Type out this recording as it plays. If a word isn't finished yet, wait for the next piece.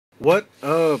What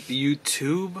up,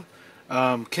 YouTube?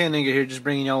 Ken Inga here, just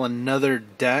bringing y'all another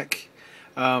deck.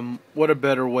 What a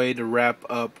better way to wrap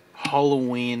up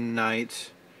Halloween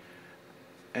night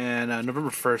and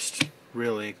November 1st,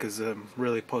 really, because I'm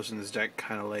really posting this deck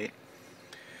kind of late,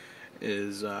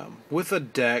 is with a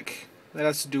deck that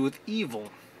has to do with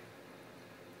evil.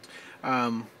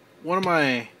 One of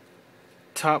my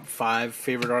top 5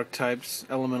 favorite archetypes,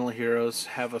 elemental heroes,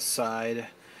 have a side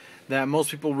that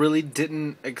most people really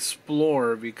didn't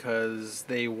explore because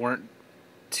they weren't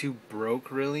too broke,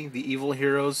 really. The evil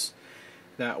heroes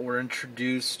that were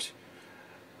introduced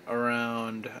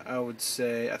around, I would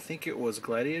say, I think it was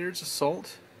Gladiator's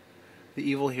Assault. The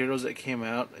evil heroes that came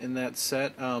out in that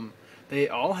set, they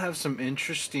all have some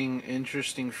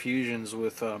interesting fusions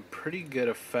with pretty good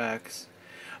effects.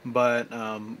 But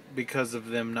because of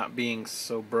them not being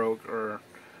so broke or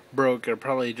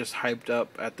probably just hyped up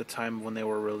at the time when they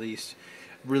were released,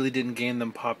 really didn't gain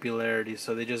them popularity,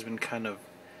 so they just been kind of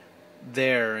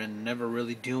there and never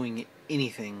really doing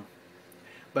anything.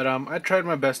 But I tried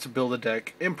my best to build a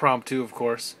deck, impromptu of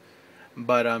course,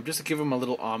 but just to give them a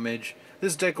little homage.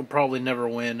 This deck will probably never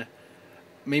win.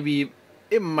 Maybe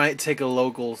it might take a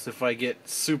locals if I get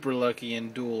super lucky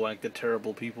and duel like the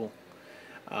terrible people,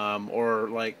 or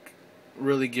like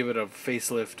really give it a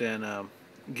facelift and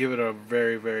give it a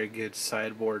very good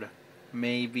sideboard.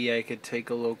 Maybe I could take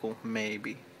a local,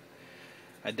 maybe.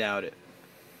 I doubt it.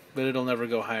 But it'll never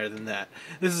go higher than that.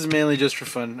 This is mainly just for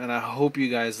fun, and I hope you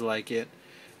guys like it.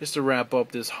 Just to wrap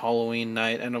up this Halloween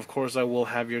night, and of course I will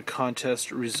have your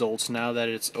contest results now that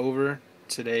it's over.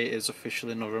 Today is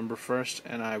officially November 1st,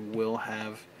 and I will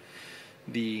have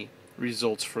the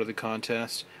results for the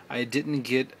contest. I didn't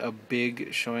get a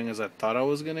big showing as I thought I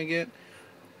was going to get.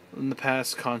 In the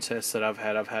past contests that I've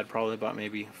had probably about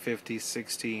maybe 50,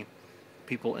 60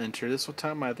 people enter. This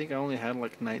time I think I only had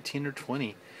like 19 or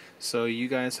 20. So you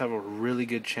guys have a really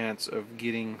good chance of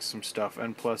getting some stuff.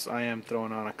 And plus I am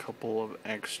throwing on a couple of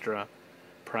extra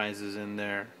prizes in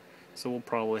there. So we'll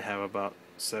probably have about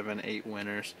 7, 8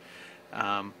 winners.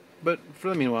 But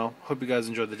for the meanwhile, hope you guys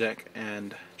enjoyed the deck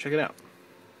and check it out.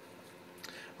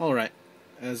 Alright,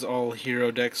 as all hero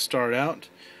decks start out,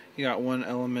 you got one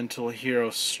elemental hero,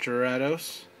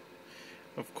 Stratos.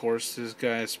 Of course, this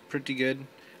guy's pretty good.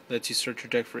 Lets you search your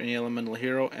deck for any elemental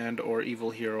hero and or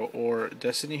evil hero or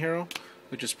destiny hero,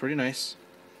 which is pretty nice.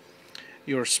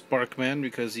 Your Sparkman,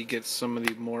 because he gets some of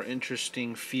the more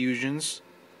interesting fusions.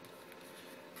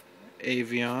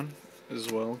 Avion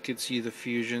as well, gets you the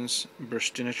fusions.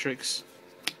 Burstinatrix.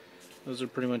 Those are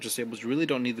pretty much disabled. You really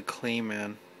don't need the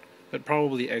Clayman, but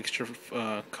probably extra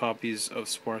copies of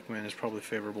Sparkman is probably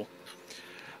favorable.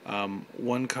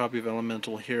 One copy of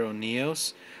Elemental Hero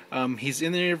Neos. He's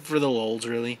in there for the lulz,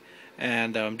 really,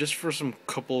 and just for some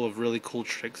couple of really cool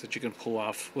tricks that you can pull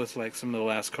off with like some of the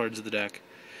last cards of the deck.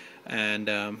 And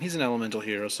he's an Elemental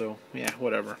Hero, so yeah,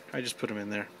 whatever. I just put him in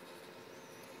there.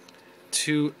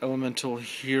 2 Elemental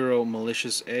Hero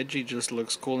Malicious Edge. He just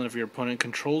looks cool, and if your opponent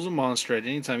controls a monster at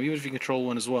any time, even if you control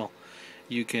one as well,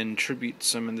 you can tribute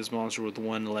summon this monster with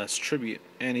 1 less tribute,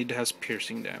 and he has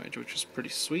piercing damage, which is pretty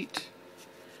sweet.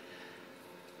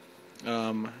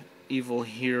 Evil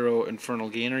Hero Infernal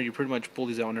Gainer. You pretty much pull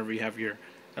these out whenever you have your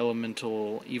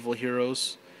elemental evil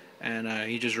heroes, and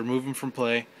you just remove them from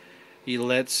play. He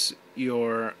lets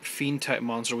your fiend type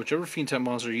monster, whichever fiend type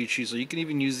monster you choose, so you can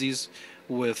even use these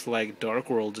with like Dark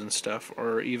Worlds and stuff,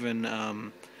 or even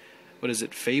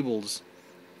Fables,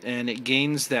 and it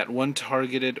gains that one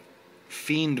targeted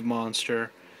fiend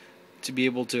monster to be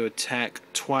able to attack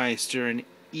twice during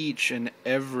each and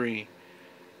every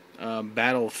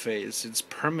battle phase. It's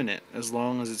permanent as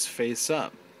long as it's face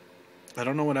up. I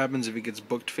don't know what happens if it gets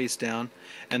booked face down,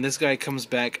 and this guy comes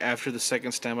back after the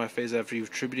second standby phase. After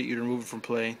you've tributed, you remove it from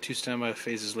play. 2 standby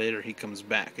phases later, he comes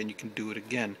back, and you can do it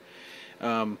again.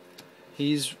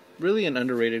 He's really an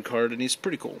underrated card, and he's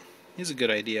pretty cool. He's a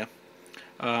good idea.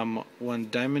 1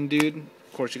 Diamond Dude.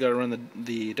 Of course, you got to run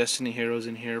the Destiny Heroes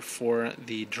in here for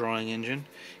the drawing engine.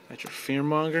 Got your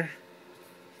Fearmonger.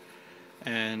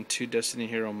 And 2 Destiny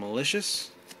Hero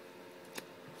Malicious.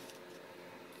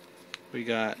 We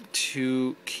got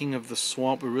 2 King of the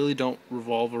Swamp. We really don't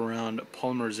revolve around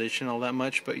polymerization all that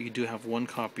much, but you do have 1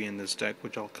 copy in this deck,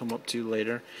 which I'll come up to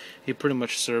later. He pretty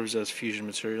much serves as fusion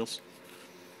materials.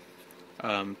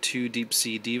 2 Deep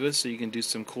Sea Divas, so you can do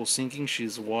some cool sinking.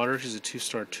 She's water. She's a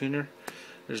 2-star tuner.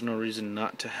 There's no reason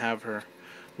not to have her.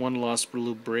 1 Lost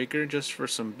Blue Breaker, just for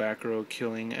some back row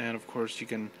killing, and of course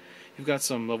you've got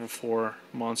some level 4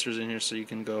 monsters in here, so you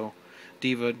can go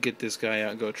Diva, get this guy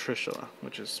out, go Trishula,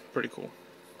 which is pretty cool.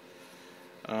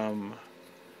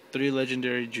 3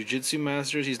 legendary Jiu-Jitsu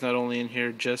Masters. He's not only in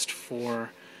here just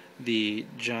for the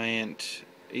giant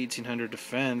 1800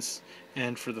 defense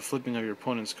and for the flipping of your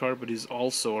opponent's card, but he's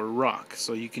also a rock,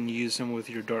 so you can use him with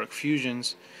your Dark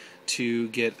Fusions to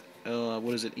get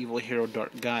Evil Hero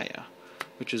Dark Gaia,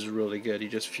 which is really good. You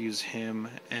just fuse him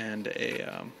and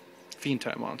a Fiend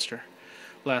type monster.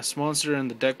 Last monster in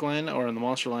the deck line, or in the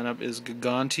monster lineup, is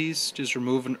Gigantes. Just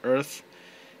remove an Earth.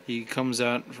 He comes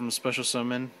out from a special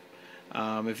summon.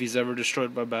 If he's ever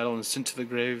destroyed by battle and sent to the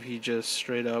grave, he just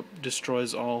straight up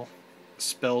destroys all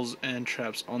spells and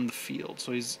traps on the field.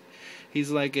 So he's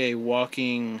like a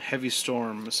walking heavy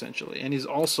storm, essentially. And he's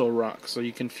also rock, so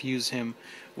you can fuse him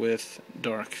with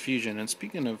Dark Fusion. And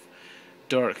speaking of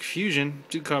Dark Fusion,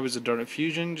 2 copies of Dark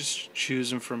Fusion. Just choose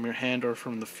them from your hand or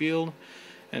from the field,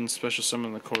 and special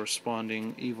summon the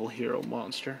corresponding Evil Hero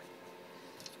monster.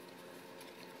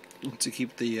 To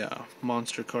keep the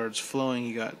monster cards flowing,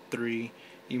 you got 3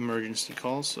 emergency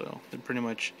calls, so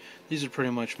these are pretty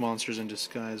much monsters in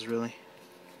disguise, really.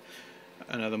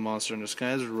 Another monster in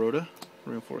disguise, Rhoda,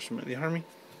 reinforcement of the army.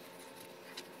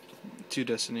 2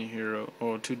 Destiny Hero,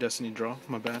 or 2 Destiny Draw,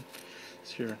 my bad.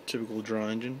 It's your typical draw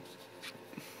engine.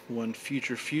 1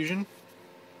 Future Fusion.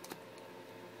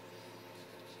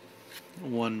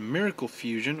 1 Miracle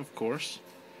Fusion, of course.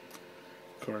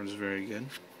 Card is very good.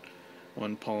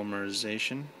 1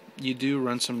 Polymerization. You do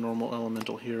run some normal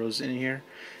elemental heroes in here,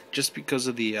 just because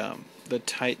of the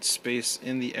tight space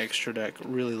in the extra deck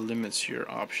really limits your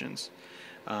options.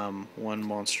 1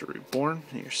 Monster Reborn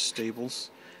in your stables.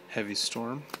 Heavy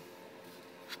Storm.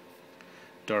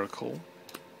 Dark Hole.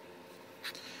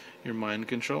 Your Mind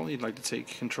Control. You'd like to take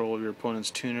control of your opponent's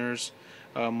tuners,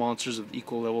 monsters of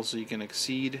equal level, so you can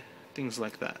exceed. Things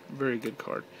like that. Very good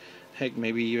card. Heck,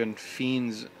 maybe even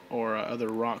Fiends or other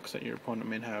rocks that your opponent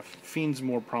may have. Fiends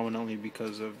more prominently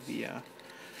because of the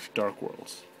Dark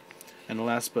Worlds. And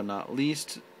last but not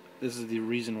least, this is the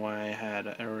reason why I had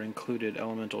or included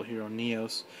Elemental Hero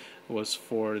Neos, was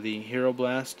for the Hero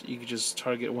Blast. You could just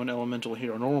target 1 Elemental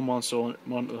Hero, normal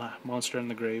monster in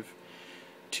the grave,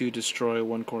 to destroy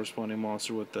 1 corresponding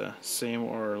monster with the same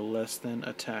or less than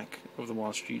attack of the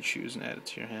monster you choose and add it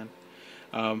to your hand.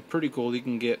 Pretty cool.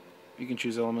 You can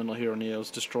choose Elemental Hero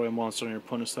Neos, destroy a monster on your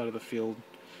opponent's side of the field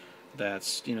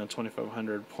that's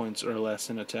 2,500 points or less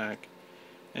in attack,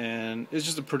 and it's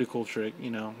just a pretty cool trick,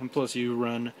 And plus you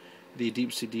run the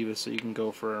Deep Sea Diva, so you can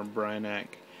go for Bryanak,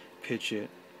 pitch it,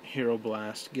 Hero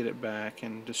Blast, get it back,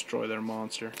 and destroy their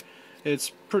monster.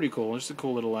 It's pretty cool. It's a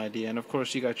cool little idea, and of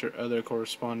course you got your other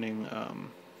corresponding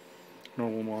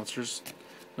normal monsters.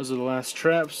 Those are the last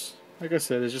traps. Like I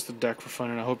said, it's just a deck for fun,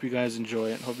 and I hope you guys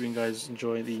enjoy it. Hope you guys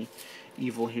enjoy the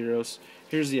Evil Heroes.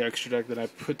 Here's the extra deck that I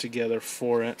put together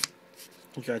for it.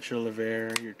 You got your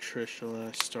Lavere, your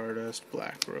Trishula, Stardust,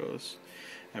 Black Rose,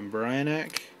 and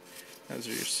Bryanak. Those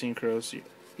are your Synchros. Your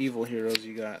Evil Heroes,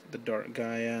 you got the Dark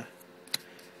Gaia,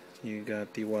 you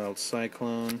got the Wild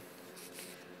Cyclone,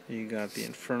 you got the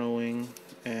Inferno Wing,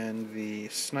 and the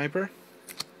Sniper.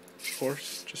 Of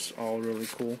course, just all really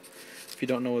cool. If you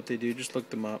don't know what they do, just look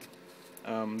them up.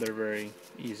 They're very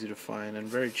easy to find and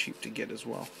very cheap to get as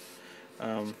well.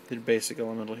 The basic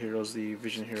elemental heroes, the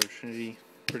Vision Hero Trinity,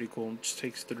 pretty cool. It just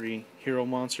takes 3 hero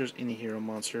monsters, any hero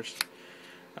monsters.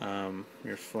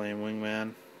 Your Flame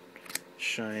Wingman,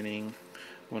 Shining,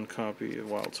 1 copy of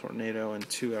Wild Tornado, and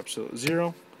 2 Absolute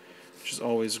Zero, which is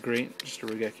always great, just to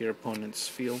regek your opponent's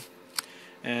field.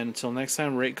 And until next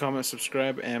time, rate, comment,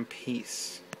 subscribe, and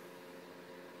peace.